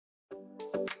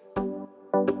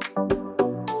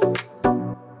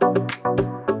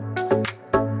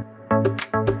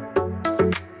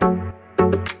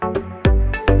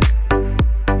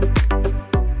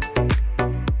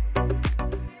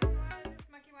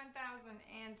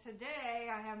And today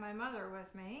I have my mother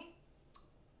with me.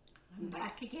 I'm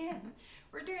back again.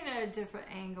 We're doing it at a different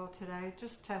angle today,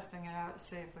 just testing it out,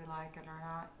 see if we like it or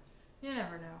not. You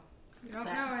never know. You don't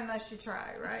know unless you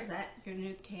try, right? Is that your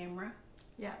new camera?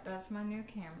 Yeah, that's my new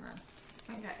camera.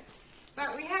 Okay.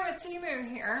 But we have a Temu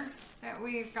here that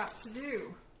we've got to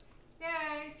do.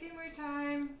 Yay, Temu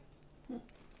time.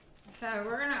 So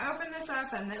we're going to open this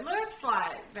up, and it looks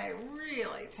like they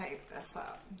really taped this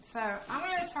up. So I'm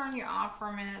going to turn you off for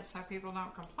a minute so people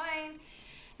don't complain,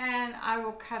 and I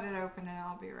will cut it open and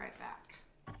I'll be right back.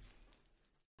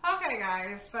 Okay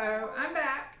guys, so I'm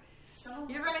back.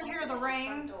 You're going to hear the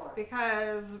rain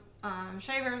because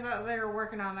Shaver's out there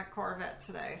working on the Corvette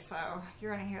today, so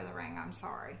you're going to hear the rain. I'm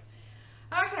sorry.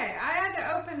 Okay, I had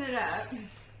to open it up.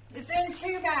 It's in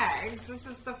 2 bags. This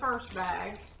is the first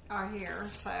bag here,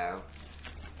 so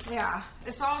yeah,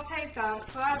 it's all taped up,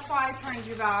 so that's why I turned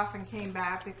you off and came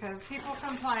back, because people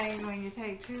complain when you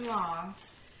take too long.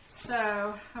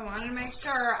 So I wanted to make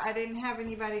sure I didn't have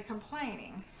anybody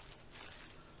complaining.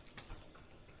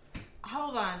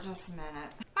 Hold on just a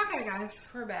minute. Okay guys,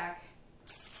 we're back.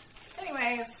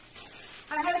 Anyways,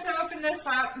 I had to open this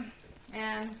up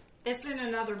and it's in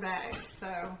another bag. So,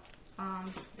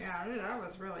 yeah, that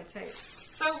was really taped.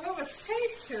 So what was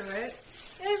taped to it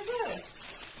is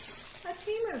this. A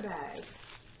Temu bag.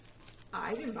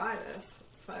 I didn't buy this,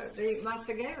 so they must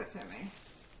have gave it to me.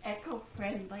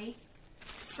 Eco-friendly.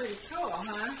 Pretty cool,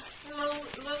 huh? A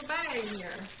little bag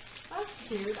here. That's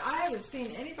cute. I haven't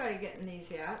seen anybody getting these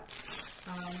yet.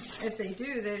 If they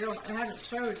do, I haven't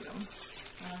showed them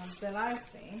that I've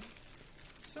seen.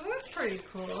 So that's pretty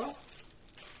cool.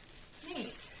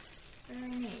 Neat.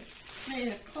 Very neat. Made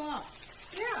of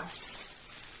cloth. Yeah.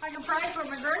 I can probably put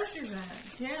my groceries in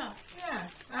it. Yeah. Yeah,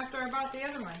 after I bought the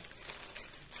other one.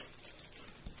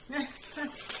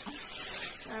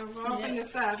 So we'll open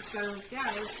this up. So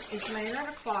yeah, it's made out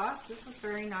of cloth. This is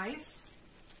very nice.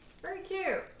 Very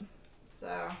cute.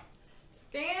 So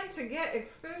scan to get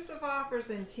exclusive offers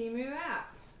in Temu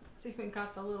app. See if we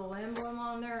got the little emblem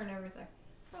on there and everything.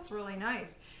 That's really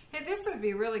nice. Hey, this would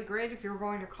be really great if you were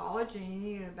going to college and you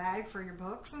needed a bag for your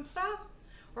books and stuff,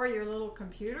 or your little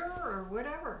computer or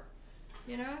whatever.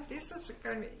 You know, this is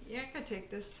going to be, yeah, I could take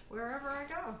this wherever I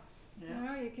go. Yeah. You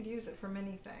know, you could use it for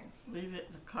many things. Leave it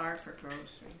in the car for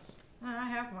groceries. I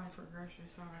have one for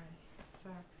groceries already. So,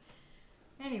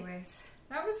 anyways,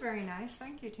 that was very nice.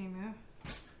 Thank you, Temu.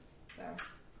 So,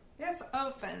 let's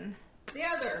open the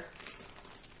other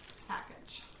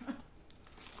package.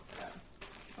 So,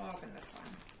 I'll open this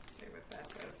one. See what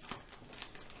this is.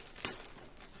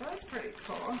 So, that's pretty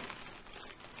cool.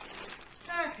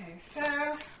 Okay, so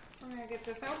we're going to get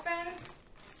this open.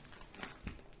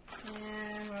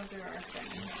 And we'll do our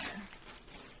thing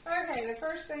here. Okay, the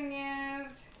first thing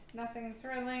is nothing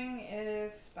thrilling. It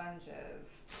is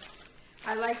sponges.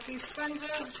 I like these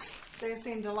sponges. They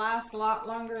seem to last a lot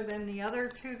longer than the other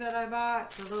 2 that I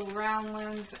bought. The little round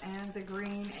ones and the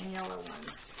green and yellow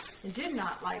ones. I did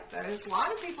not like those. A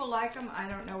lot of people like them. I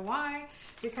don't know why.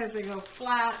 Because they go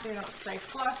flat. They don't stay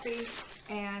fluffy.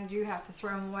 And you have to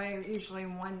throw them away. Usually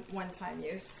in one-time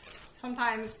use.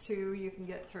 Sometimes 2 you can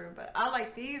get through. But I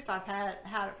like these. I've had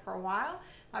it for a while.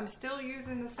 I'm still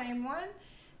using the same one.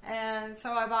 And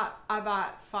so I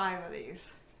bought 5 of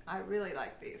these. I really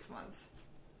like these ones.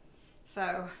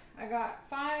 So I got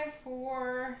 5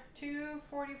 for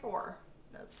 $2.44.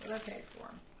 That's what I paid for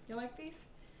them. You like these?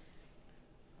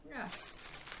 Yeah.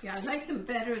 Yeah, I like them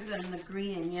better than the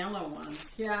green and yellow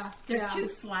ones. Yeah. They're too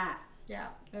flat. Yeah,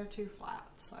 they're too flat.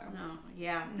 So. No,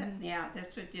 yeah, yeah,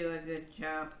 this would do a good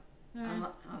job. I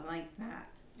like that.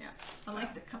 Yeah. I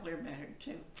like the color better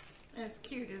too. It's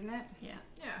cute, isn't it? Yeah.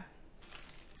 Yeah.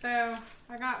 So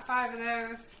I got 5 of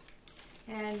those.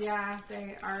 And yeah,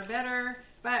 they are better,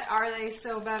 but are they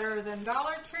still better than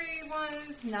Dollar Tree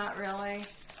ones? Not really.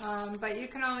 But you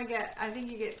can only get, I think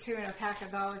you get 2 in a pack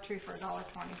of Dollar Tree for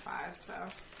 $1.25. So,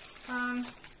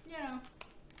 you know,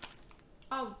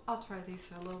 I'll try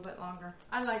these a little bit longer.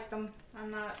 I like them.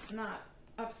 I'm not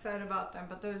upset about them,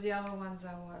 but those yellow ones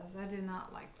I did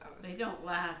not like those. They don't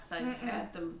last. I've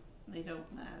had them. They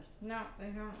don't last. No,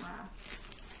 they don't last.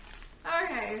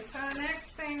 Okay, so the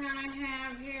next thing I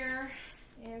have here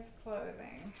is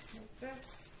clothing. Is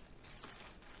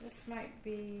this might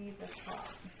be the top.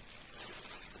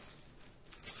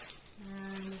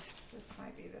 And this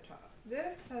might be the top.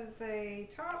 This is a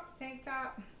top, tank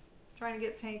top. Trying to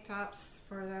get tank tops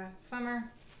for the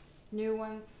summer. New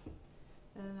ones.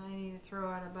 And I need to throw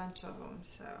out a bunch of them.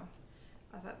 So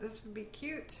I thought this would be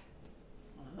cute.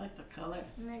 I like the colors.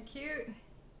 Isn't that cute?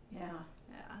 Yeah.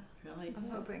 Yeah. Really I'm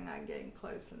good. hoping I'm getting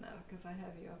close enough because I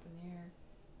have you up in the air.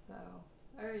 So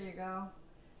There you go.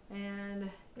 And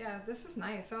yeah, this is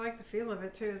nice. I like the feel of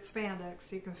it too. It's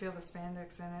spandex. You can feel the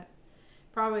spandex in it.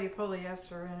 Probably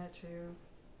polyester in it too.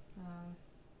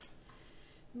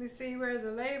 Let me see where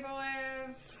the label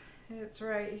is. It's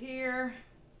right here.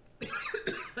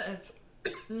 It's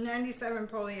 97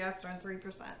 polyester and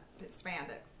 3%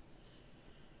 spandex.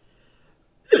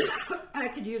 I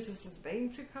could use this as a bathing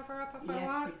suit cover up if I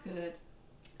want. Yes, you could.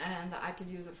 And I could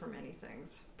use it for many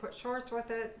things. Put shorts with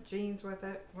it, jeans with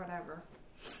it, whatever.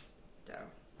 So,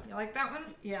 you like that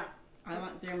one? Yeah,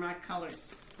 they're my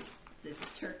colors. This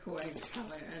turquoise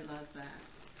color, I love that.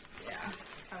 Yeah,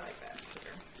 I like that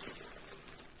too.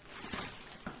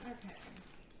 Okay.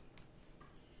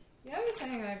 The other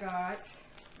thing I got,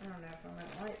 I don't know if I'm going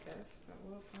to like this, but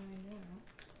we'll find out.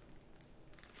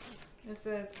 It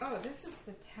says, oh, this is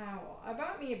the towel. I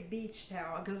bought me a beach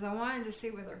towel because I wanted to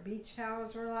see what their beach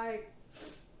towels were like.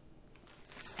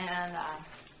 And,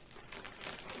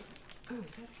 oh,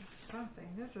 this is something.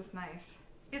 This is nice.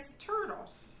 It's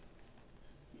turtles.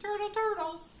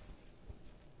 Turtles.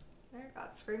 They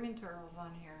got screaming turtles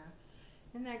on here.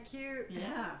 Isn't that cute?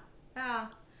 Yeah. Yeah.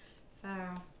 So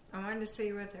I wanted to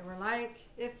see what they were like.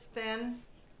 It's thin,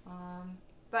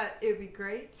 but it'd be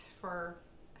great for.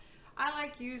 I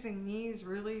like using these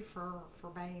really for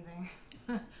bathing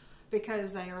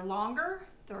because they are longer.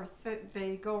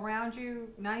 They go around you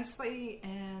nicely,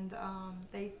 and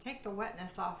they take the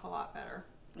wetness off a lot better.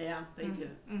 Yeah, they do.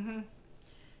 Mm-hmm.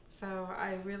 So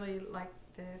I really like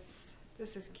this.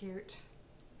 This is cute.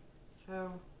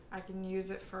 So I can use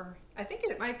it for, I think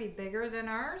it might be bigger than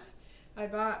ours. I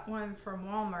bought one from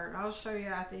Walmart. I'll show you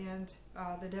at the end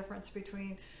the difference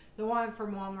between the one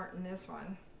from Walmart and this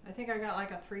one. I think I got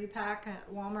like a 3-pack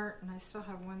at Walmart, and I still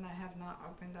have one that I have not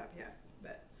opened up yet.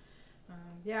 But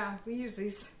yeah, we use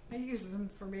these. I use them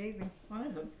for bathing. Well,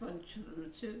 there's a bunch of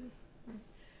them too.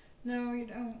 No, you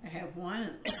don't. I have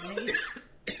one. Maybe.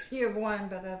 You have one,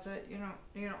 but that's it. You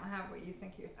don't have what you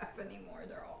think you have anymore.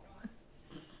 They're all gone.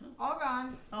 All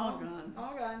gone. All gone.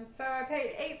 All gone. So I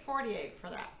paid $8.48 for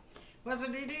that. Was it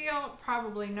a deal?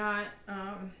 Probably not.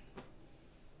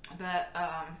 But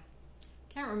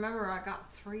can't remember. I got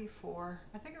 3 for.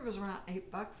 I think it was around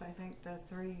 $8. I think the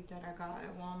 3 that I got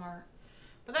at Walmart.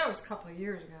 But that was a couple of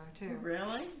years ago too.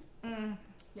 Really?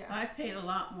 Yeah. I paid a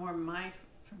lot more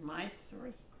for my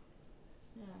 3.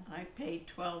 Yeah. I paid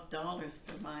 $12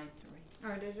 for my 3.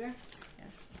 Oh, did you? Yeah.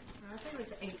 I think it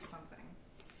was 8 something.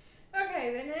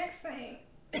 Okay, the next thing.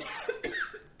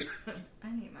 I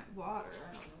need my water.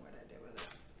 I don't know what I did with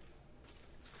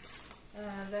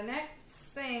it. The next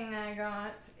thing I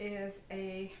got is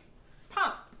a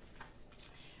pump.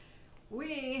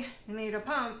 We need a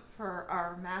pump for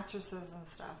our mattresses and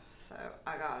stuff, so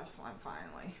I got us one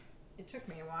finally. It took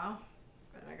me a while,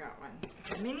 but I got one.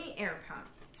 It's a mini air pump.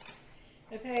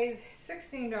 I paid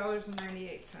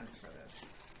 $16.98 for this.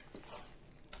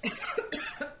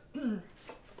 I'm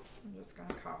just going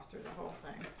to cough through the whole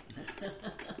thing.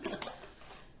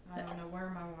 I don't know where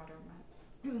my water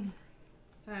went.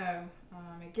 So,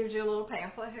 it gives you a little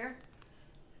pamphlet here.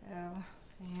 So,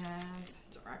 and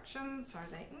directions. Are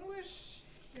they English?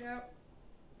 Yep.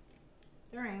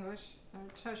 They're English. So,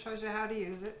 it shows you how to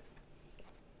use it.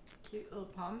 Cute little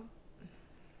pump.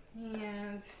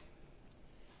 And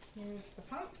here's the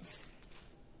pump.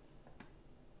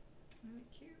 Isn't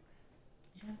it cute?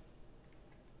 Yeah.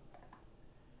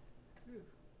 Ooh.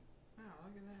 Wow,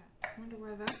 look at that. I wonder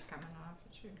where that's coming off.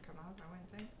 It shouldn't come off, I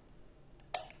wouldn't think.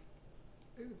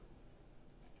 Ooh.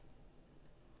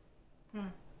 I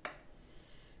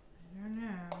don't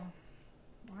know.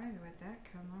 Why would that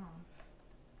come off?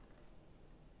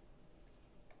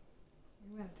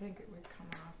 You wouldn't think it would come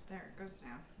off. There, it goes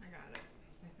down. I got it,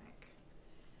 I think.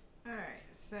 Alright,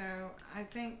 so I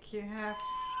think you have...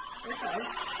 Okay.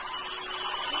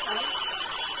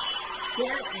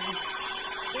 There it is.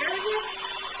 There it is.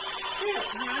 Cute,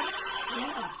 huh?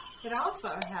 Yeah. It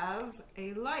also has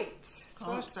a light. It's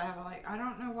supposed to have a light. I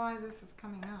don't know why this is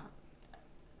coming up.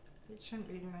 It shouldn't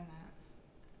be doing that.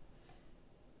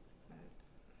 But,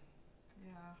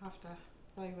 yeah, I'll have to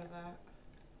play with that.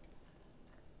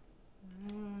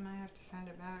 I have to send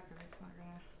it back if it's not going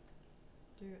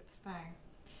to do its thing.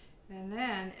 And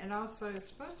then it also is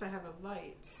supposed to have a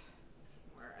light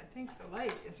somewhere. I think the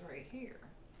light is right here.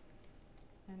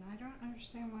 And I don't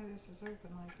understand why this is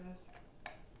open like this.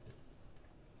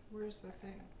 Where's the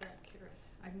thing back here?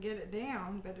 I can get it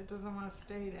down, but it doesn't want to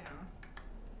stay down.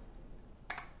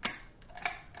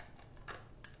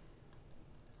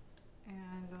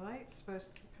 And the light's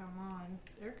supposed to come on.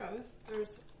 There it goes.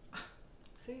 There's...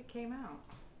 See, it came out.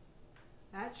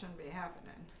 That shouldn't be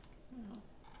happening.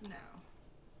 No. No.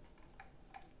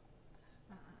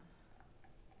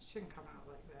 Shouldn't come out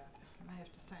like that. I might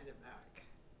have to send it back.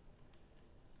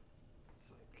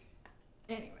 It's like,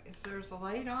 anyways, there's a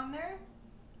light on there.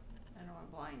 I don't want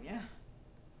to blind you.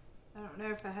 I don't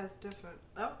know if it has different,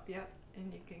 oh, yep.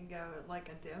 And you can go like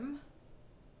a dim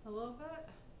a little bit.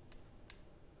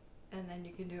 And then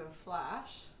you can do a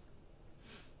flash.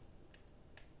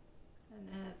 And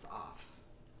then it's off.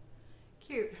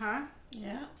 Cute, huh?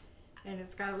 Yeah. And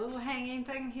it's got a little hanging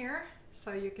thing here,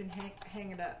 so you can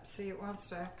hang it up. See, it wants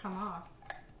to come off.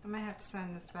 I might have to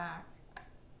send this back.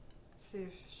 See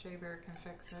if Shea Bear can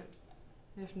fix it.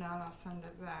 If not, I'll send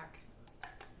it back.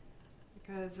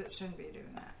 Because it shouldn't be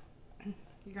doing that.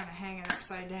 You're going to hang it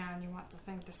upside down. You want the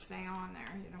thing to stay on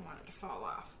there. You don't want it to fall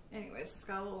off. Anyways, it's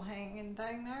got a little hanging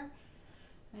thing there.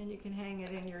 And you can hang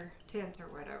it in your tent or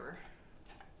whatever.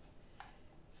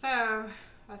 So,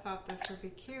 I thought this would be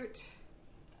cute.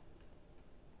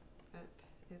 But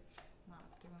it's not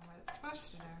doing what it's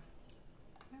supposed to do.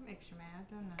 That makes you mad,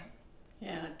 doesn't it?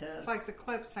 Yeah, it does. It's like the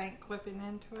clips ain't clipping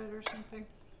into it or something.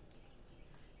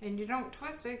 And you don't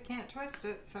twist it, can't twist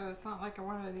it, so it's not like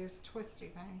one of these twisty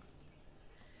things.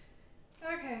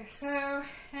 Okay, so,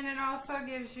 and it also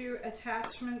gives you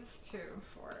attachments too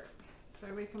for it.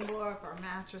 So we can blow up our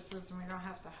mattresses and we don't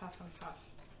have to huff and puff.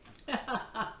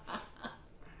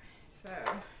 So,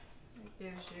 it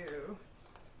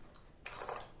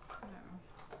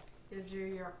gives you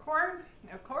your cord,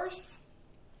 of course.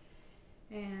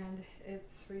 And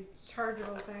it's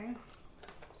rechargeable thing.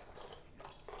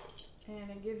 And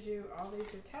it gives you all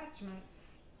these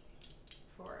attachments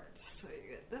for it. So you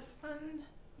get this one,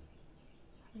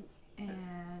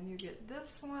 and you get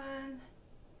this one,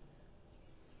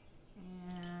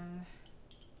 and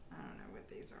I don't know what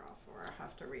these are all for. I'll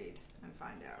have to read and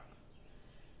find out.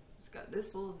 It's got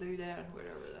this little doodad,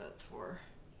 whatever that's for.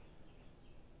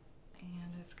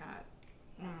 And it's got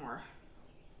one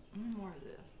more of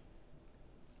this.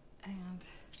 And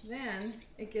then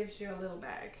it gives you a little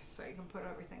bag, so you can put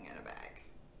everything in a bag.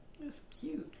 That's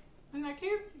cute. Isn't that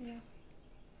cute? Yeah.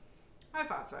 I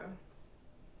thought so.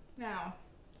 Now,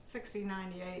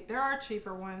 $60.98. There are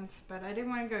cheaper ones, but I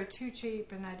didn't want to go too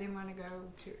cheap and I didn't want to go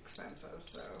too expensive.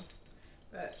 So,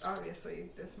 but obviously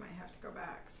this might have to go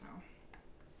back. So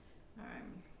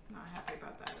I'm not happy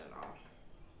about that at all.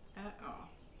 At all.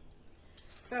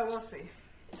 So we'll see.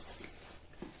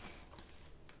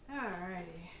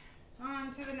 Alrighty.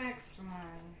 On to the next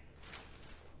one.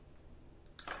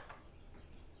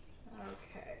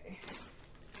 Okay.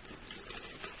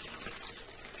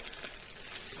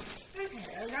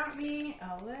 Okay, I got me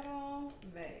a little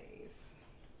vase.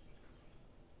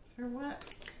 For what?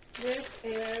 This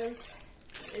is,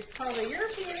 it's called a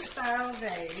European style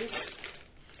vase.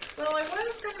 Well, I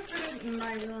was going to put it in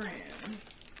my room.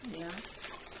 Yeah.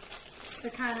 The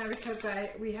kind of, because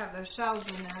we have those shelves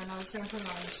in there, and I was going to put it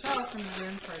on the shelf in the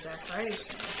room for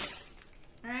decoration.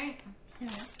 Right?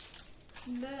 Yeah.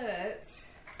 But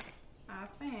I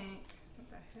think, what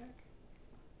the heck?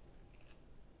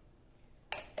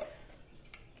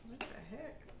 What the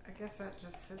heck? I guess that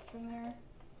just sits in there.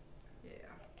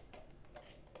 Yeah.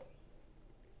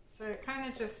 So it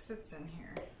kind of just sits in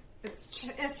here. It's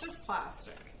just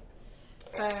plastic.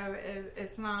 So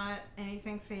it's not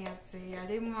anything fancy. I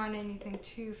didn't want anything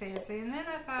too fancy. And then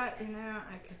I thought, you know,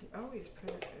 I could always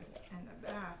put it in the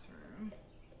bathroom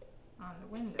on the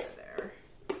window there.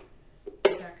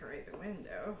 Decorate the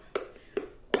window.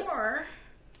 Or,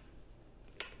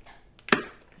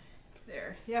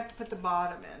 there, you have to put the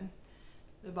bottom in.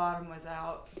 The bottom was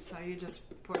out, so you just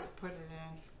put it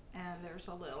in. And there's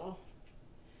a little,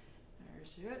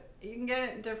 there's it. You can get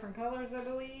it in different colors, I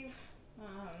believe.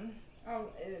 Oh,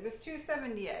 it was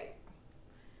 $2.78.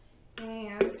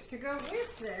 And to go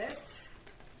with it,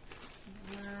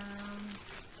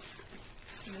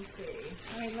 let me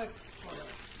see. Let me look for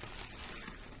it.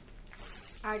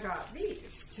 I got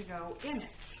these to go in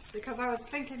it because I was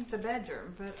thinking the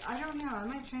bedroom, but I don't know. I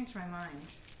might change my mind.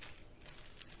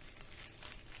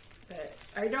 But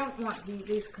I don't want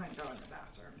these couldn't go in the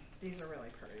bathroom. These are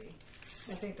really pretty.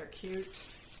 I think they're cute.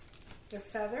 They're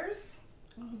feathers.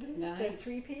 Oh, they're nice.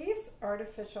 They're 3-piece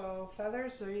artificial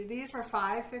feathers. These were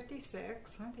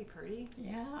 $5.56. Aren't they pretty?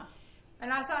 Yeah.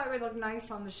 And I thought it would look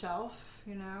nice on the shelf,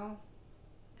 you know.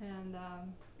 And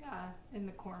yeah, in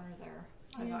the corner there.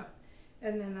 I thought.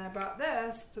 And then I bought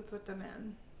this to put them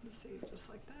in. You see, just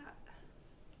like that.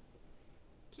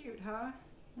 Cute, huh?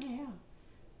 Yeah.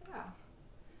 Yeah.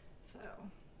 So,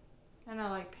 and I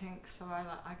like pink, so I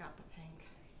got the pink.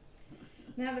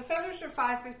 Now the feathers are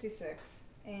 $5.56,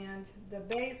 and the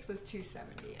base was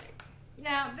 $2.78.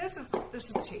 Now this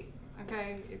is cheap.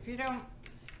 Okay, if you don't,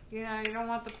 you know, you don't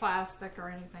want the plastic or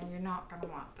anything, you're not gonna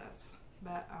want this.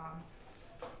 But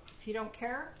if you don't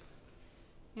care,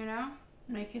 you know,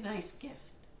 make a nice gift.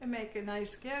 and make a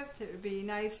nice gift. It would be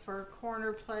nice for a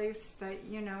corner place that,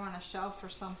 you know, on a shelf or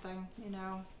something, you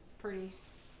know, pretty,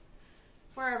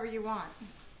 wherever you want.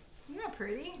 Isn't that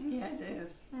pretty? Yeah, it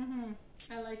is. Mm-hmm.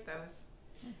 I like those.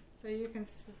 So you can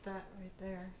sit that right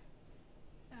there.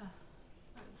 Yeah.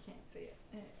 Oh, you can't see it.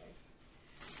 Anyways.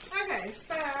 Okay,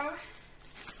 so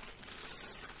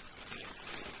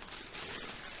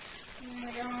I'm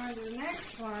going to go on to the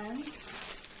next one.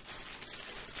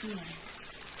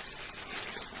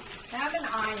 I've been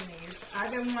eyeing these.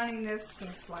 I've been wanting this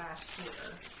since last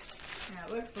year. Now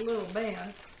it looks a little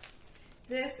bent.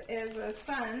 This is a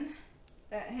sun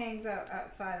that hangs out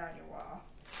outside on your wall.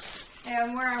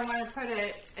 And where I want to put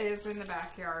it is in the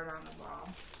backyard on the wall.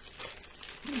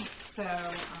 So,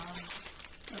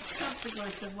 it's something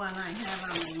like the one I have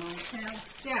on the motel.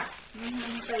 yeah.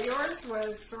 But yours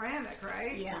was ceramic,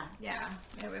 right? Yeah. Yeah,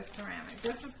 it was ceramic.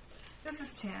 This is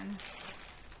tin.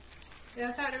 Yeah,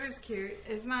 I thought it was cute.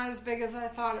 It's not as big as I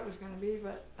thought it was going to be,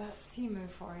 but that's Temu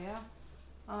for you.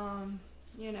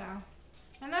 You know,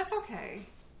 and that's okay.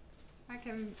 I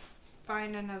can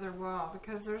find another wall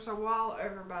because there's a wall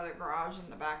over by the garage in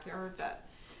the backyard that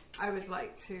I would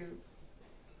like to.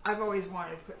 I've always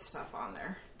wanted to put stuff on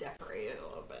there, decorate it a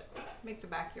little bit, make the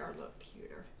backyard look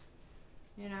cuter.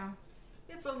 You know,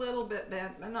 it's a little bit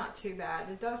bent, but not too bad.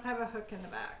 It does have a hook in the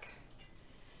back.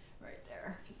 Right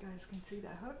there, if you guys can see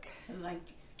that hook. I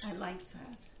like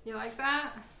that. You like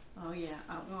that? Oh yeah,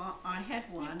 well, I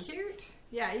had one. Cute.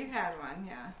 Yeah, you had one,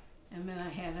 yeah. And then I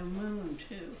had a moon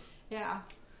too. Yeah.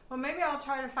 Well, maybe I'll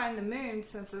try to find the moon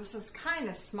since this is kind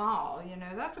of small. You know,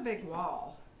 that's a big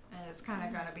wall. And it's kind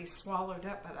of going to be swallowed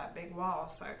up by that big wall.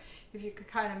 So if you could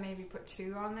kind of maybe put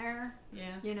two on there.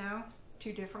 Yeah. You know,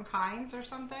 two different kinds or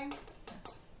something.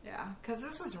 Yeah, because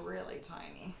this is really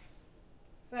tiny.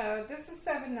 So this is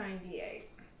 $7.98.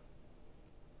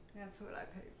 That's what I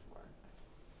paid for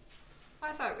it.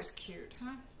 I thought it was cute,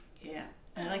 huh? Yeah,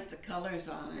 I like the colors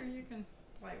on Here, it. you can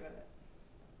play with it.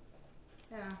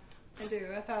 Yeah, I do.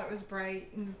 I thought it was bright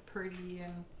and pretty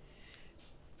and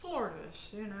Florida-ish,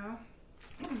 you know?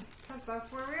 Because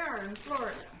that's where we are, in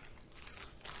Florida.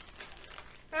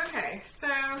 Okay, so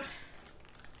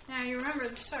now you remember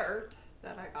the shirt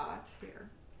that I got here.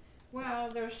 Well,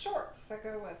 there's shorts that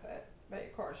go with it, but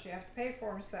of course you have to pay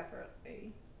for them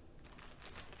separately.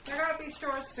 So I got these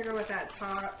shorts to go with that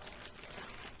top,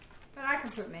 but I can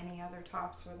put many other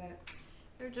tops with it.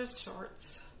 They're just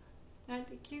shorts. Aren't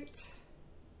they cute?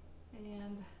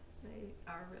 And they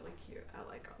are really cute. I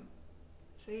like them.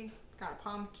 See? Got a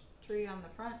palm tree on the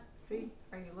front. See?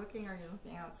 Are you looking or are you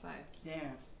looking outside?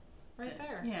 There. Right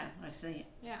there. Yeah, I see it.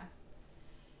 Yeah.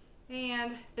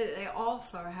 And they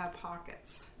also have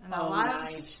pockets. And I Oh, love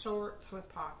nice. shorts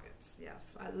with pockets.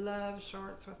 Yes, I love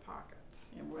shorts with pockets.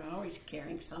 And we're always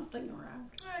carrying something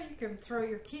around. Oh, you can throw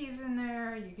your keys in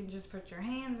there. You can just put your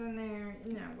hands in there.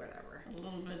 You know, whatever. A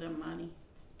little bit of money.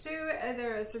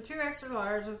 It's a 2 extra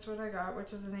large. That's what I got,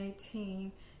 which is an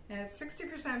 18. And it's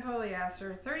 60%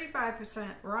 polyester, 35%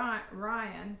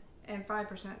 rayon, and 5%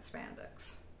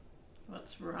 spandex.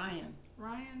 What's Ryan?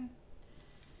 Rayon?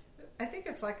 I think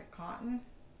it's like a cotton.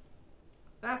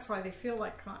 That's why they feel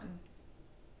like cotton.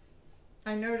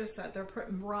 I noticed that they're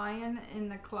putting rayon in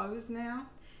the clothes now.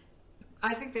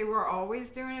 I think they were always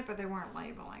doing it, but they weren't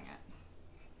labeling it.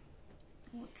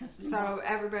 So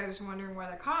everybody was wondering where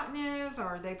the cotton is, or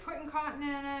are they putting cotton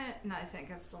in it? And I think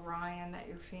it's the rayon that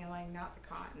you're feeling, not the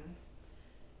cotton.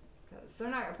 Because they're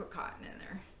not going to put cotton in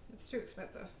there. It's too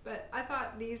expensive. But I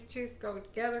thought these two go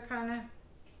together kind of.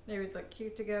 They would look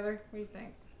cute together. What do you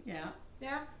think? Yeah.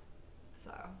 Yeah?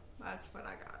 So that's what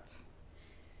I got.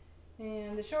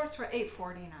 And the shorts were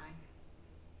 $8.49.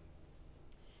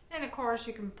 And of course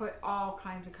you can put all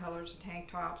kinds of colors of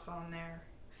tank tops on there.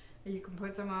 You can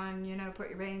put them on, you know, put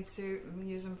your bathing suit and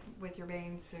use them with your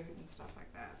bathing suit and stuff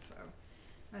like that. So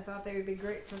I thought they would be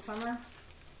great for summer.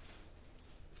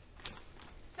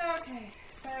 Okay,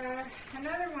 so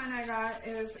another one I got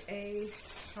is a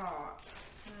top.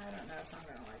 I don't know if I'm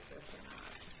going to like this or not.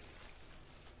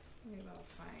 Maybe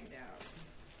I'll find out.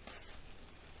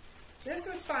 This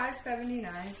was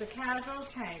 $5.79. It's a casual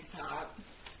tank top.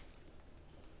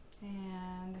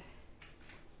 And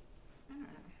I don't know.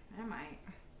 I might.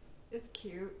 It's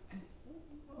cute.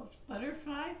 Well, it's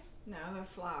butterflies? No, they're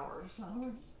flowers.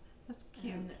 Flowers? That's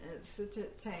cute. And it's a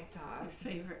tank top.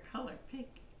 Your favorite color, pink.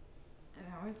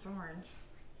 No, it's orange.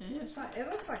 It is. It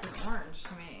looks like an orange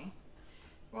to me.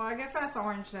 Well, I guess that's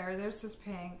orange there. This is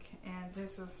pink, and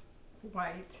this is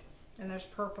white, and there's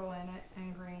purple in it,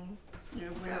 and green. You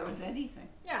can wear it with anything.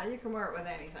 Yeah, you can wear it with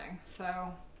anything.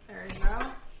 So, There you go.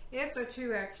 It's a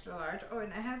 2 extra large. Oh, and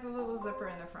it has a little zipper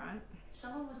in the front.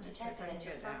 Someone was detected at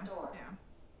your front door.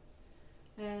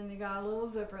 Yeah. And you got a little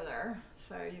zipper there,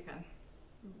 so you can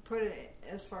put it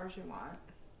as far as you want.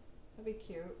 That'd be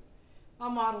cute. I'll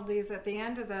model these at the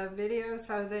end of the video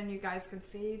so then you guys can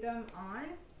see them on.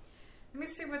 Let me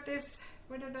see what this,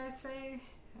 what did I say?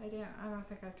 I don't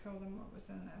think I told them what was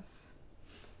in this.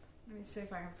 Let me see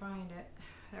if I can find it.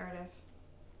 There it is.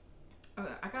 Oh,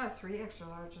 I got a 3 extra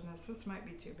large in this. This might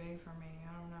be too big for me.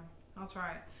 I don't know. I'll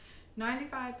try it.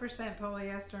 95%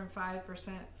 polyester and 5%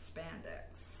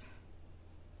 spandex.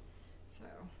 So,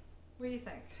 what do you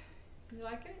think? You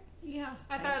like it? Yeah.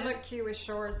 I thought it looked cute with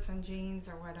shorts and jeans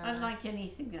or whatever. I like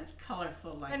anything that's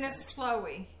colorful like that. And it's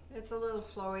flowy. It's a little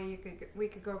flowy. We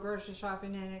could go grocery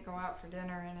shopping in it, go out for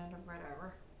dinner in it or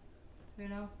whatever. You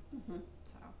know? Mm-hmm.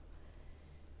 So,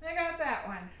 I got that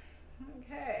one.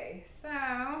 Okay, so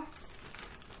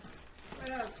what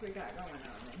else we got going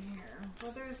on in here?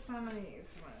 Well, there's some of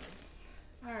these ones.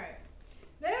 All right,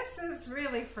 this is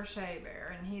really for Shea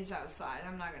Bear, and he's outside.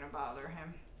 I'm not going to bother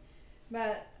him.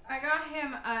 But I got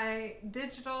him a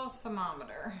digital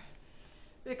thermometer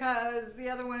because the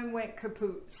other one went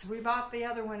kaput. We bought the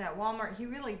other one at Walmart. He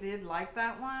really did like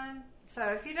that one. So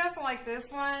if he doesn't like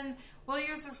this one, we'll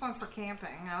use this one for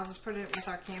camping. I'll just put it with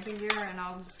our camping gear, and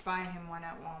I'll just buy him one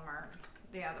at Walmart,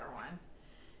 the other one,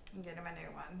 and get him a new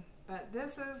one. But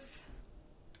this is,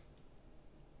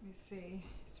 let me see,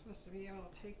 supposed to be able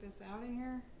to take this out of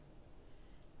here.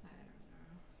 I don't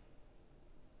know.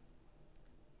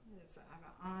 It's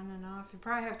on and off. You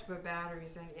probably have to put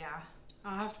batteries in. Yeah,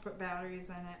 I'll have to put batteries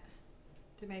in it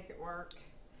to make it work.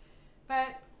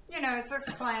 But, you know, it's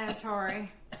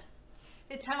explanatory.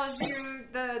 It tells you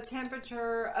the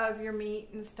temperature of your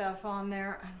meat and stuff on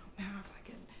there. I don't know if I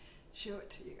can show it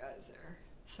to you guys there.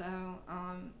 So,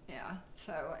 yeah.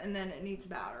 So, and then it needs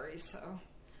batteries. So,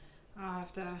 I'll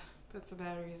have to put some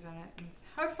batteries in it. And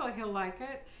hopefully he'll like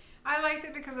it. I liked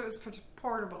it because it was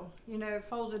portable. You know, it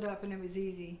folded up and it was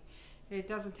easy. It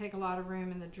doesn't take a lot of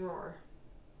room in the drawer.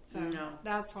 So,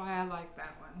 that's why I like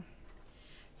that one.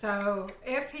 So,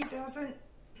 if he doesn't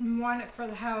want it for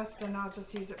the house, then I'll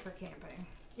just use it for camping.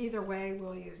 Either way,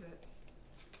 we'll use it.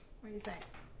 What do you think?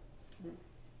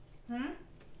 Hmm?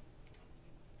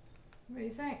 What do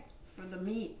you think? For the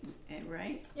meat,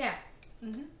 right? Yeah.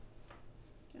 Mm-hmm.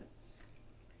 Yes.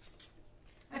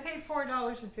 I paid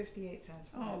 $4.58 for it.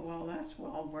 Oh, well, that's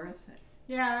well worth it.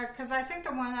 Yeah, because I think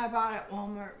the one I bought at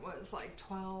Walmart was like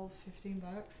 $12, $15.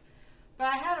 But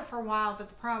I had it for a while, but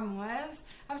the problem was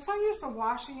I'm so used to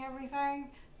washing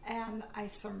everything, and I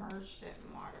submerged it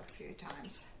in water a few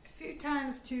times. A few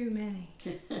times too many.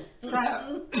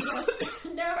 So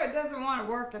now it doesn't want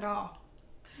to work at all.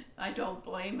 I don't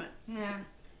blame it. Yeah.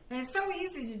 And it's so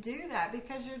easy to do that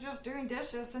because you're just doing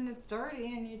dishes and it's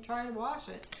dirty and you try to wash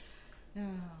it.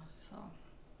 Oh, so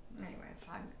anyways,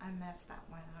 I messed that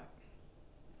one up.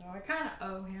 So I kind of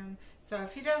owe him. So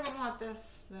if he doesn't want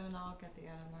this, then I'll get the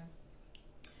other one.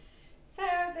 So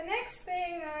the next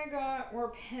thing I got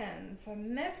were pens.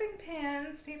 I'm missing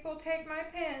pens. People take my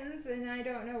pens and I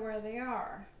don't know where they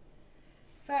are.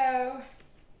 So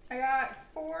I got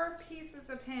 4 pieces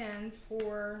of pens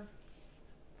for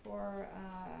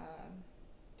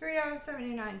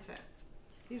 $3.79.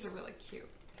 These are really cute.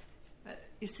 But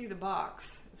you see the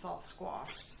box, it's all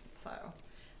squashed. So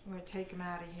I'm going to take them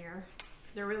out of here.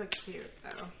 They're really cute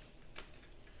though.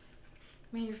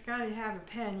 I mean, you've got to have a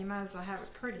pen, you might as well have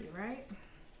it pretty, right?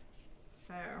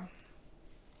 So,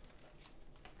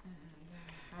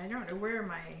 I don't know where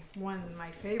my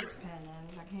favorite pen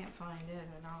is. I can't find it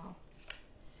at all.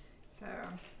 So,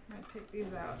 I'm going to take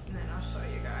these out and then I'll show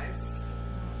you guys.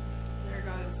 There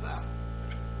goes the,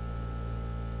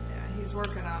 yeah, he's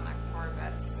working on that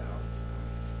Corvette still.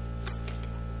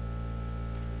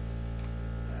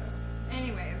 So,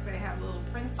 anyways, they have little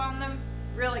prints on them.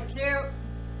 Really cute.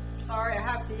 Sorry I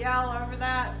have to yell over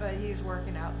that, but he's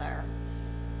working out there.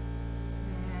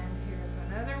 And here's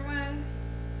another one.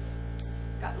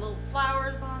 Got little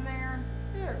flowers on there.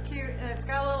 They're cute, and it's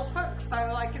got a little hook, so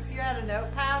like if you had a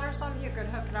notepad or something, you could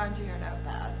hook it onto your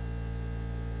notepad.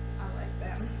 I like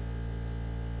them.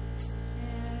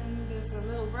 And there's a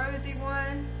little rosy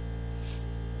one.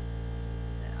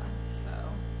 Yeah,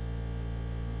 so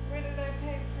where did I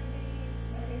pay for these?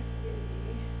 Let me see.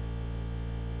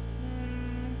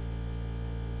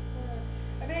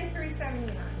 I paid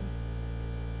 $3.79.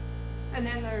 And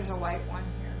then there's a white one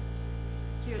here.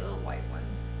 Cute little white one.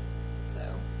 So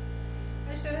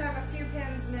I should have a few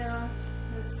pens now.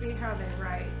 Let's see how they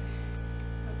write.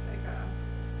 I'll take a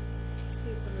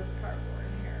piece of this cardboard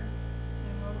here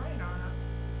and we'll write on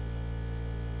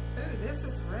it. Ooh, this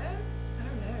is red?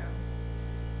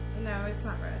 Oh no. No, it's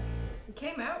not red. It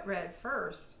came out red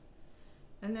first.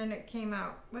 And then it came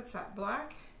out, what's that,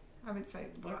 black? I would say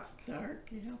it's black. Looks dark,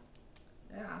 yeah.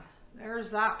 Yeah,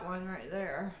 there's that one right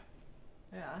there.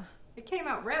 Yeah, it came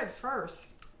out red first.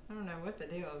 I don't know what the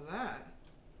deal is that.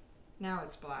 Now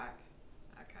it's black.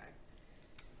 Okay.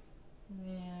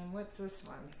 And what's this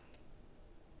one?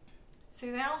 See,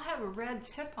 they all have a red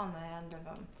tip on the end of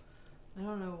them. I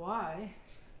don't know why.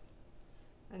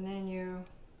 And then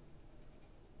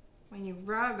when you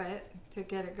rub it to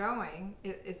get it going,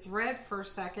 it's red for a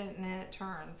second and then it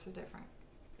turns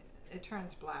it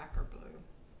turns black or blue.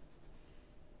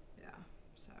 Yeah,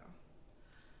 so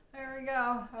there we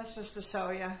go. That's just to show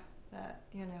you that,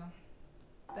 you know,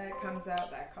 that it comes out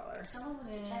that color. Someone was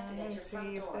detected at your front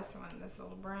see if door. this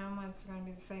little brown one's going to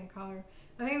be the same color.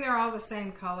 I think they're all the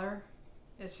same color.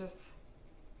 It's just,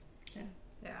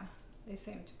 yeah, they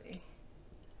seem to be.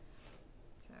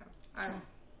 So, I don't.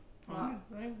 Well,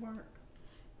 They work.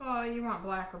 well, you want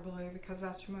black or blue because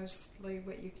that's mostly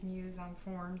what you can use on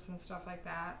forms and stuff like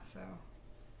that. So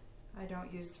I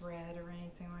don't use red or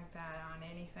anything like that on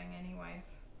anything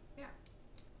anyways. Yeah.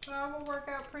 So it will work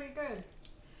out pretty good.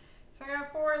 So I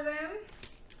got 4 of them.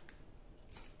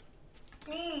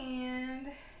 And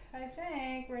I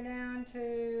think we're down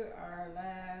to our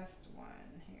last one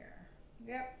here.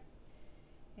 Yep.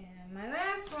 And my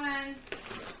last one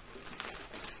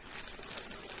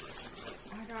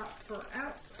I got for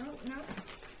outs. Oh, no.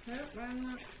 Nope, I'm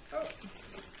not. Oh.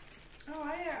 Oh,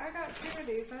 I got 2 of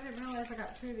these. I didn't realize I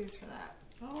got 2 of these for that.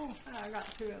 Oh, I got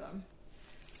 2 of them.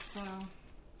 So,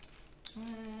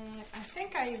 I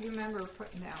think I remember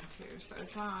putting down 2, so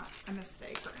it's not a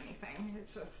mistake or anything.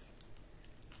 It's just,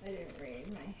 I didn't read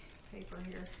my paper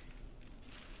here.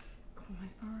 Oh, my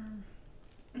arm.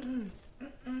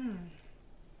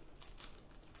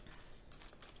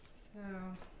 So,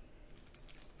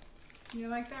 you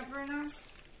like that, Bruno?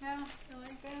 Yeah, you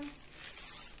like that?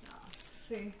 No,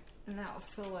 see, and that will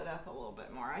fill it up a little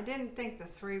bit more. I didn't think the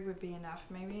 3 would be enough.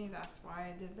 Maybe that's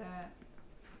why I did that.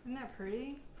 Isn't that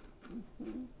pretty?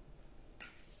 Mm-hmm.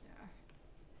 Yeah.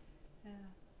 Yeah.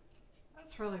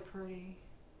 That's really pretty.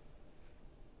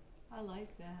 I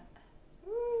like that.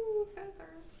 Ooh,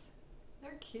 feathers.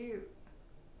 They're cute.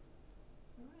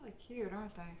 They're really cute,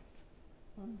 aren't they?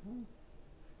 Mm-hmm.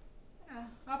 Yeah,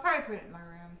 I'll probably put it in my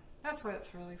room. That's what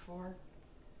it's really for.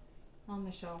 On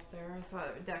the shelf there. I thought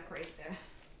it would decorate the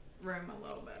room a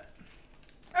little bit.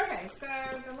 Okay, so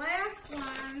the last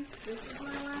one. This is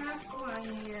my last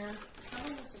one here.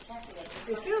 Someone was detected at your It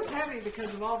front feels door. heavy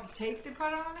because of all the tape they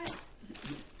put on it.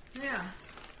 Yeah.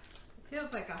 It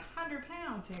feels like 100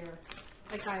 pounds here.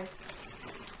 Like I do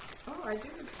have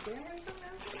something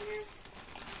else in here?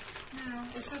 No,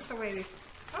 it's just the way they,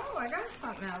 oh, I got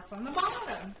something else on the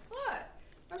bottom. Look,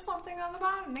 there's something on the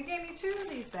bottom. They gave me 2 of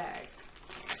these bags.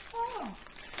 Oh,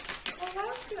 well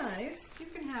that's nice. You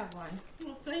can have one.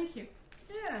 Well, thank you.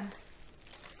 Yeah.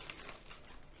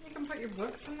 You can put your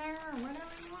books in there or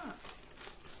whatever you want.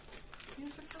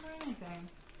 Use it for anything.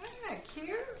 Isn't that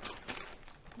cute?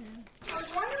 Yeah. I was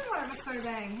wondering why it was so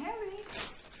dang heavy.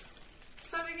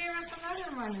 So they gave us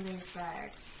another one of these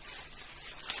bags.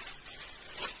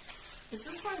 Is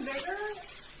this one bigger?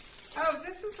 Oh,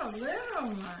 this is a little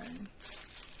one.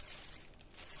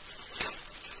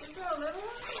 Is it a little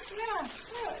one? Yeah,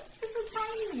 look. It's a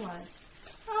tiny one.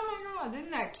 Oh my god,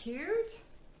 isn't that cute?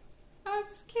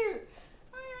 That's cute.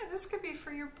 Oh yeah, this could be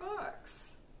for your books.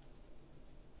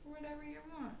 Whatever you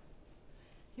want.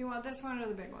 You want this one or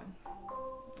the big one?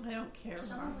 I don't care,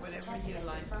 Someone was whatever detected you at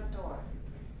like. your front door.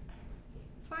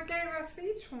 So I gave us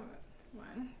each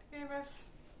one. Gave us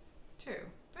 2.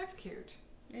 That's cute.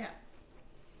 Yeah.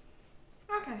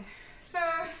 Okay, so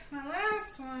my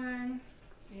last one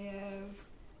is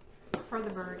for the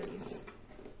birdies.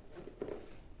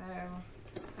 So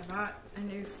I bought a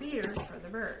new feeder for the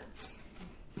birds.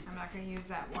 I'm not going to use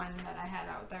that one that I had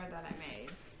out there that I made.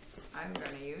 I'm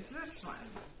going to use this one.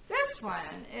 This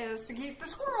one is to keep the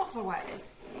squirrels away.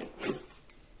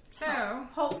 So,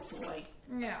 Hopefully.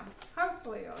 yeah,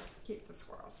 hopefully it'll keep the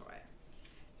squirrels away.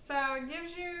 So it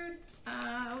gives you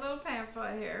a little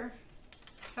pamphlet here.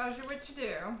 Tells you what to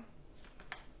do.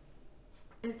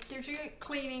 It gives you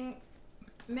cleaning,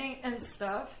 maintenance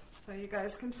stuff, so you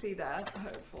guys can see that,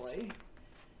 hopefully.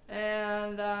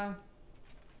 And so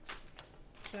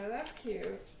that's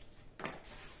cute.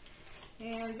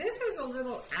 And this is a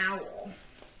little owl.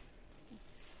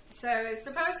 So it's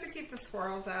supposed to keep the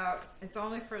squirrels out. It's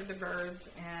only for the birds,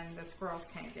 and the squirrels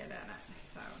can't get in it.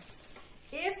 So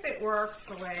if it works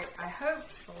the way I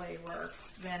hopefully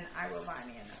works, then I will buy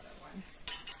me another one.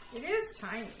 It is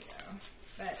tiny though,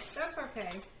 but that's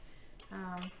okay.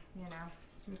 You know,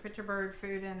 you put your bird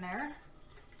food in there.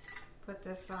 Put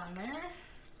this on there.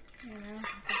 You know,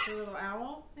 put your little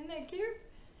owl. Isn't that cute?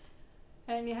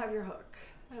 And you have your hook.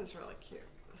 That is really cute.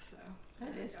 So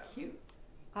That is cute.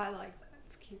 I like that.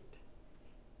 It's cute.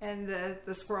 And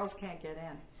the squirrels can't get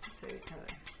in. So you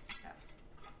could, yeah.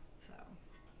 So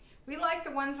we like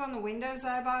the ones on the windows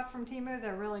that I bought from Temu.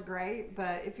 They're really great.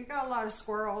 But if you got a lot of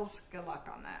squirrels, good luck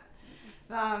on that.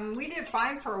 We did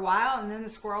fine for a while, and then the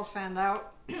squirrels found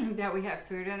out that we had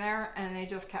food in there, and they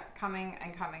just kept coming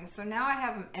and coming. So now I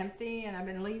have them empty, and I've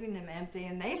been leaving them empty,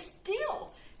 and they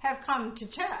still have come to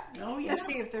check to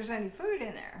see if there's any food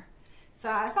in there.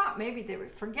 So I thought maybe they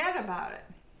would forget about it.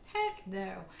 Heck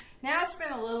no. Now it's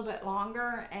been a little bit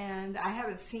longer, and I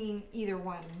haven't seen either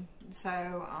one.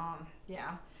 So,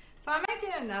 yeah. So I'm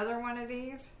making another one of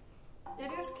these.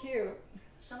 It is cute.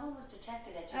 Someone was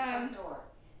detected at your front door.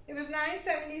 It was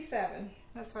 $9.77.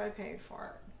 That's what I paid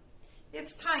for it.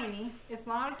 It's tiny. It's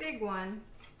not a big one.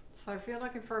 So if you're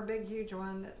looking for a big, huge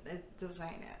one, this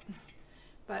ain't it.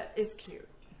 But it's cute.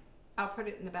 I'll put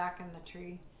it in the back in the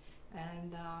tree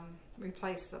and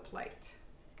replace the plate.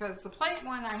 Because the plate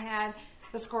one I had,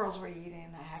 the squirrels were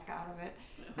eating the heck out of it.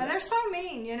 And they're so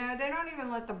mean, you know. They don't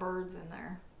even let the birds in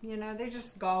there. You know, they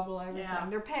just gobble everything. Yeah.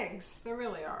 They're pigs. They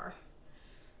really are.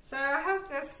 So I hope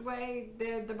this way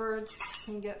the birds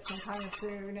can get some kind of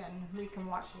food and we can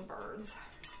watch the birds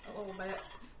a little bit.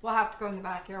 We'll have to go in the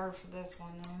backyard for this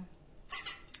one though.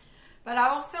 But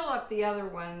I will fill up the other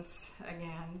ones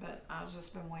again, but I've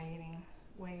just been waiting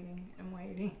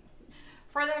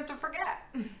for them to forget.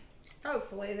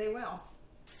 Hopefully they will.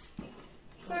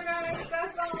 So guys,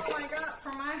 that's all I got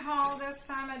for my haul this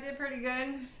time. I did pretty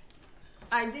good.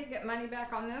 I did get money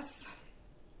back on this.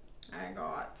 I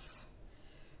got...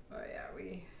 Oh yeah,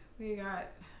 we got,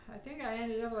 I think I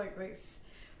ended up like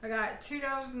I got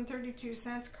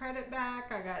 $2.32 credit back,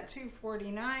 I got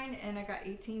 $2.49, and I got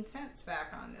 18 cents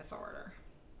back on this order.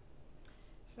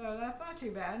 So that's not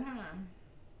too bad, huh?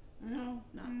 No,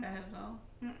 not bad at all.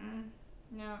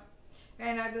 No.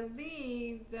 And I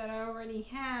believe that I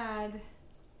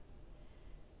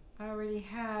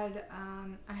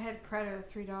had credit of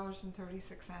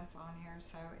 $3.36 on here,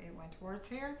 so it went towards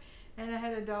here. And I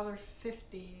had a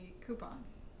 $1.50 coupon,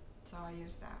 so I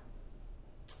used that.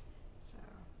 So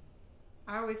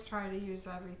I always try to use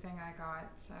everything I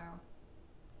got. So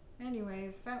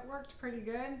anyways, that worked pretty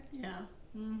good. Yeah.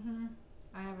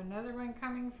 I have another one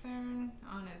coming soon,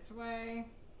 on its way,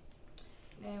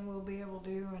 and we'll be able to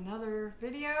do another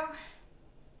video.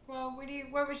 Well,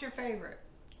 what was your favorite?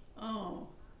 Oh,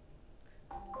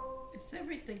 it's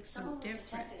everything so Someone was different.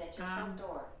 detected at your front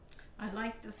door. I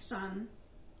like the sun.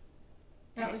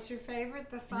 That was your favorite,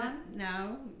 the sun?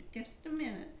 No, just a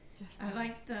minute. I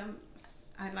like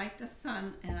the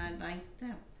sun, and I like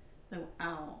the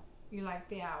owl. You like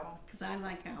the owl? Because I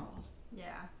like owls.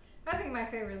 Yeah. I think my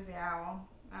favorite is the owl.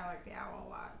 I like the owl a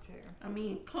lot, too. I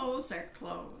mean, clothes are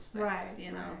clothes. Right.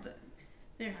 You know,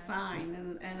 they're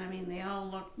fine. And I mean, they all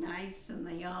look nice, and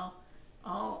they all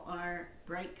are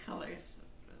bright colors.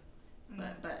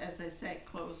 But as I said,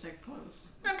 clothes are clothes.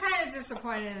 I'm kind of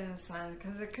disappointed in the sun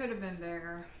because it could have been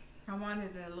bigger. I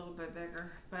wanted it a little bit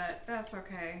bigger, but that's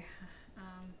okay.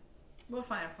 We'll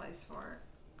find a place for it.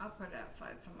 I'll put it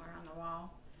outside somewhere on the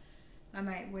wall. I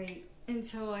might wait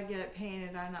until I get it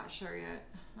painted. I'm not sure yet.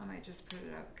 I might just put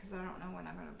it up because I don't know when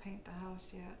I'm going to paint the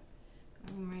house yet.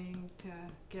 I'm waiting to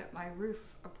get my roof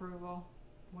approval.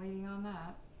 Waiting on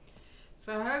that.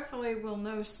 So hopefully we'll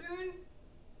know soon.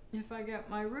 If I get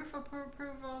my roof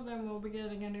approval, then we'll be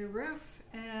getting a new roof,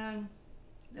 and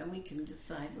then we can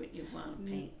decide what you want to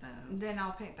paint the house. Then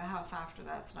I'll paint the house after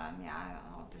that's done. Yeah,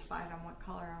 I'll decide on what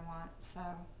color I want. So,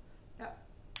 yep,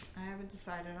 I haven't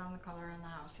decided on the color in the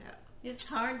house yet. It's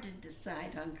hard to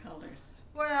decide on colors.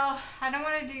 Well, I don't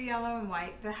want to do yellow and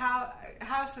white. The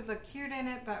house would look cute in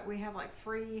it, but we have like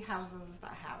 3 houses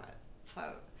that have it.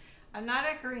 So, I'm not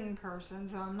a green person,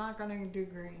 so I'm not going to do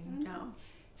green. No.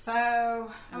 So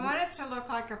I want it to look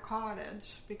like a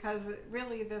cottage because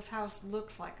really this house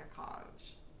looks like a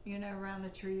cottage, you know, around the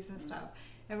trees and stuff.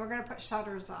 And we're going to put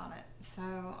shutters on it. So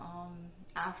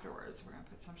afterwards we're going to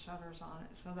put some shutters on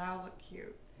it. So that'll look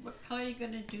cute. What color are you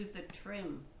going to do the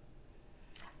trim?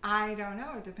 I don't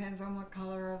know. It depends on what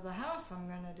color of the house I'm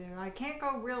going to do. I can't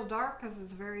go real dark because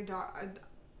it's very dark.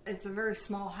 It's a very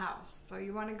small house. So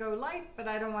you want to go light, but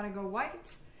I don't want to go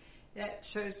white. That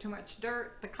shows too much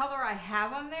dirt. The color I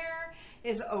have on there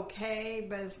is okay,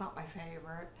 but it's not my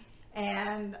favorite.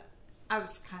 And I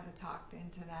was kind of talked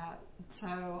into that.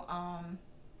 So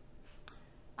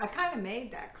I kind of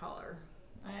made that color.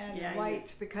 I had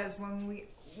white because when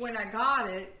when I got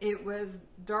it, it was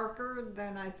darker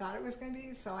than I thought it was going to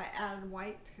be, so I added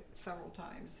white several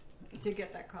times to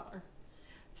get that color.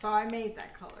 So I made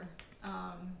that color.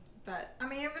 But, I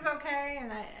mean, it was okay,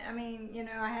 and I mean, you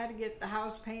know, I had to get the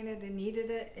house painted and needed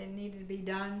it. It needed to be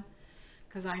done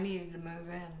because I needed to move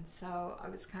in, so I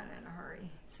was kind of in a hurry.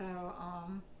 So,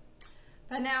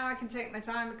 but now I can take my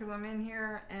time because I'm in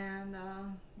here, and,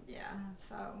 yeah,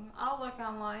 so I'll look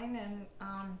online,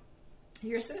 and,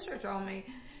 your sister told me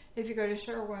if you go to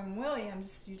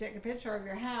Sherwin-Williams, you take a picture of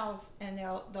your house and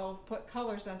they'll put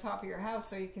colors on top of your house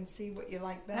so you can see what you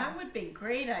like best. That would be a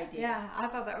great idea. Yeah, I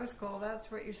thought that was cool.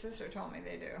 That's what your sister told me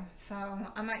they do. So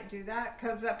I might do that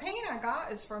because the paint I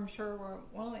got is from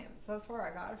Sherwin-Williams. That's where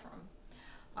I got it from.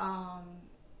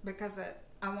 Because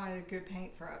I wanted good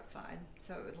paint for outside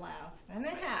so it would last. And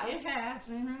it has. It has.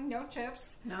 Mm-hmm. No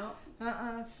chips. No.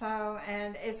 So,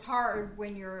 and it's hard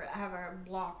when you have a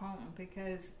block home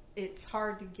because it's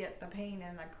hard to get the paint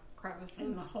in the crevices.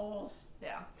 In the holes.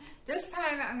 Yeah. This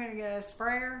time I'm going to get a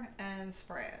sprayer and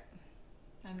spray it.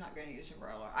 I'm not going to use a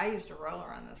roller. I used a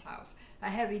roller on this house. A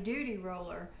heavy duty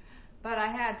roller. But I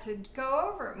had to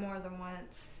go over it more than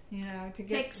once, you know, to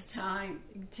get... Takes time.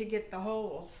 To get the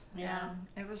holes. Yeah.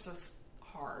 And it was just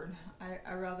hard.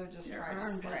 I rather just Your try to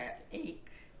arm spray just it. ache.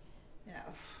 Yeah,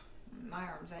 my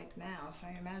arms ache now, so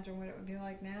you imagine what it would be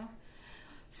like now.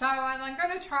 So I'm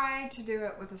going to try to do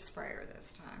it with a sprayer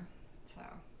this time. So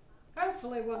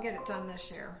hopefully we'll get it done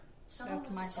this year. Someone That's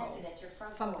was my goal. detected at your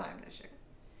front door. Sometime this year.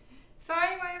 So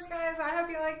anyways, guys, I hope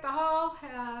you like the haul.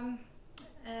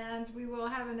 And we will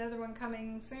have another one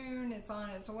coming soon. It's on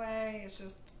its way. It's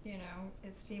just, you know,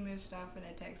 it's Temu stuff and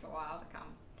it takes a while to come.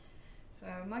 So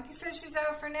Monkey says she's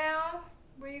out for now.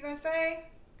 What are you going to say?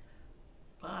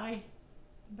 Bye.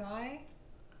 Bye.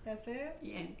 That's it?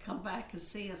 Yeah, and come back and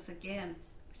see us again.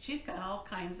 She's got all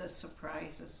kinds of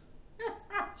surprises.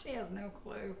 She has no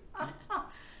clue.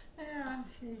 Yeah,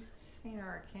 she's seen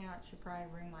her account. She'd probably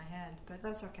wring my head, but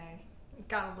that's okay.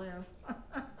 Gotta live.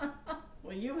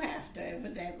 Well, you have to,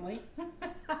 evidently.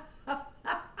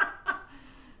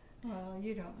 Well,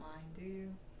 you don't mind, do you?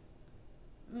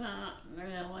 Not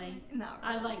really. Not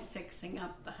I really. like fixing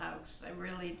up the house. I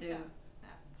really do. Yeah,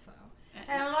 so.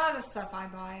 And a lot of stuff I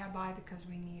buy because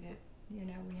we need it. You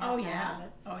know, we have to have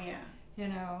it. Oh, yeah. You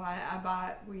know,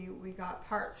 we got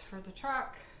parts for the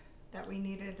truck that we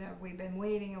needed. We've been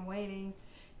waiting and waiting,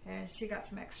 and she got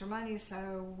some extra money,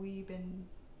 so we've been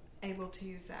able to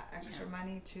use that extra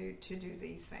money to do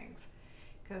these things.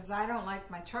 Because I don't like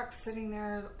my truck sitting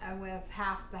there with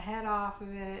half the head off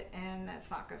of it, and that's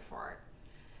not good for it.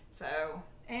 So,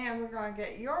 and we're going to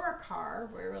get your car.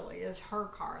 Well, it really is her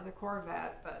car, the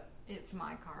Corvette, but it's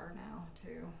my car now,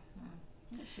 too.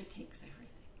 Yeah, she takes everything.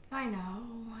 I know.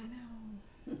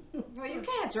 Well, you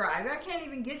can't drive. I can't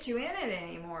even get you in it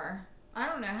anymore. I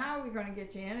don't know how we're going to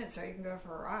get you in it so you can go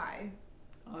for a ride.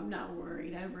 Oh, I'm not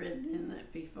worried. I've ridden in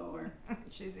it before.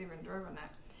 She's even driven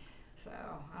it. So,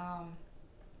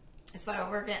 so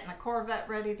we're getting a Corvette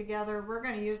ready together. We're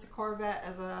going to use the Corvette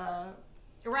as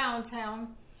around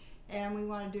town, and we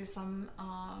want to do some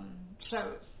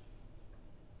shows.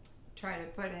 Try to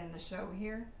put in the show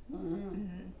here. Mm-hmm.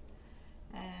 Mm-hmm.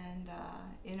 And,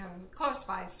 you know, close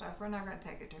by stuff. We're not going to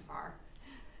take it too far.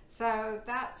 So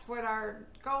that's what our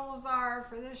goals are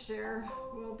for this year.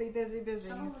 We'll be busy.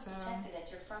 Someone was detected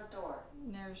at your front door.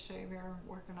 There's Shay here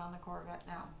working on the Corvette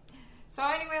now. So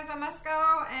anyways, I must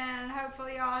go, and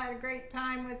hopefully y'all had a great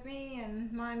time with me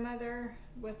and my mother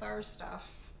with our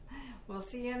stuff. We'll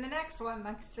see you in the next one.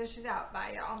 My sister's out.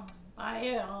 Bye, y'all.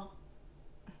 Bye, y'all.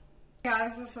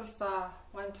 Guys, this is the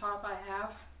one top I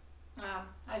have.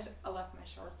 I left my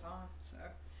shorts on, so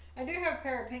I do have a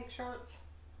pair of pink shorts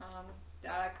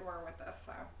that I could wear with this,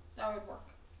 so that would work.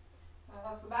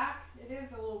 That's the back. It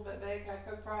is a little bit big. I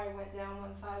could probably went down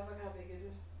one size. Look how big it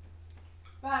is.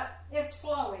 But it's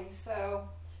flowy, so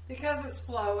because it's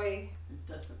flowy, It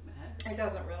doesn't matter. it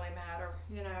doesn't really matter.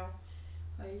 You know,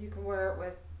 you can wear it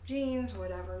with jeans,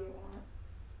 whatever you want.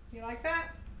 You like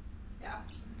that? Yeah.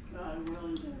 I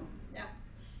really do. Yeah.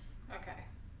 Okay.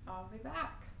 I'll be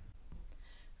back.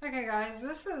 Okay, guys,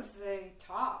 this is the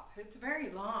top. It's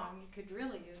very long. You could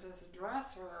really use this as a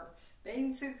dress or a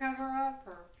bathing suit cover-up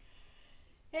or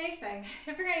anything.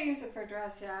 If you're going to use it for a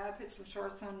dress, yeah, I put some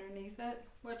shorts underneath it,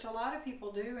 which a lot of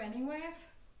people do anyways.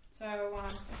 So,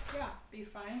 yeah, be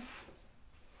fine.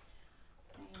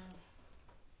 And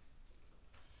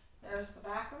there's the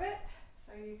back of it,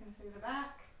 so you can see the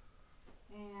back.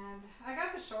 And I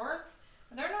got the shorts.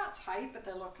 They're not tight, but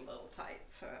they look a little tight,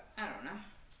 so I don't know.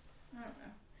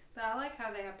 But I like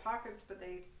how they have pockets, but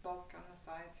they bulk on the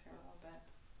sides here a little bit.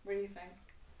 What do you think?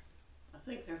 I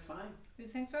think they're fine. You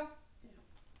think so? Yeah.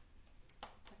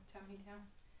 Tummy down.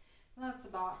 And that's the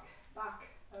back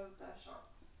of the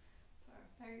shorts. So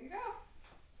there you go.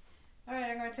 All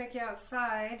right, I'm going to take you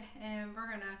outside and we're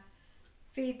going to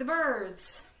feed the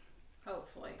birds.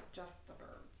 Hopefully, just the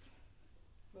birds.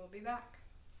 We'll be back.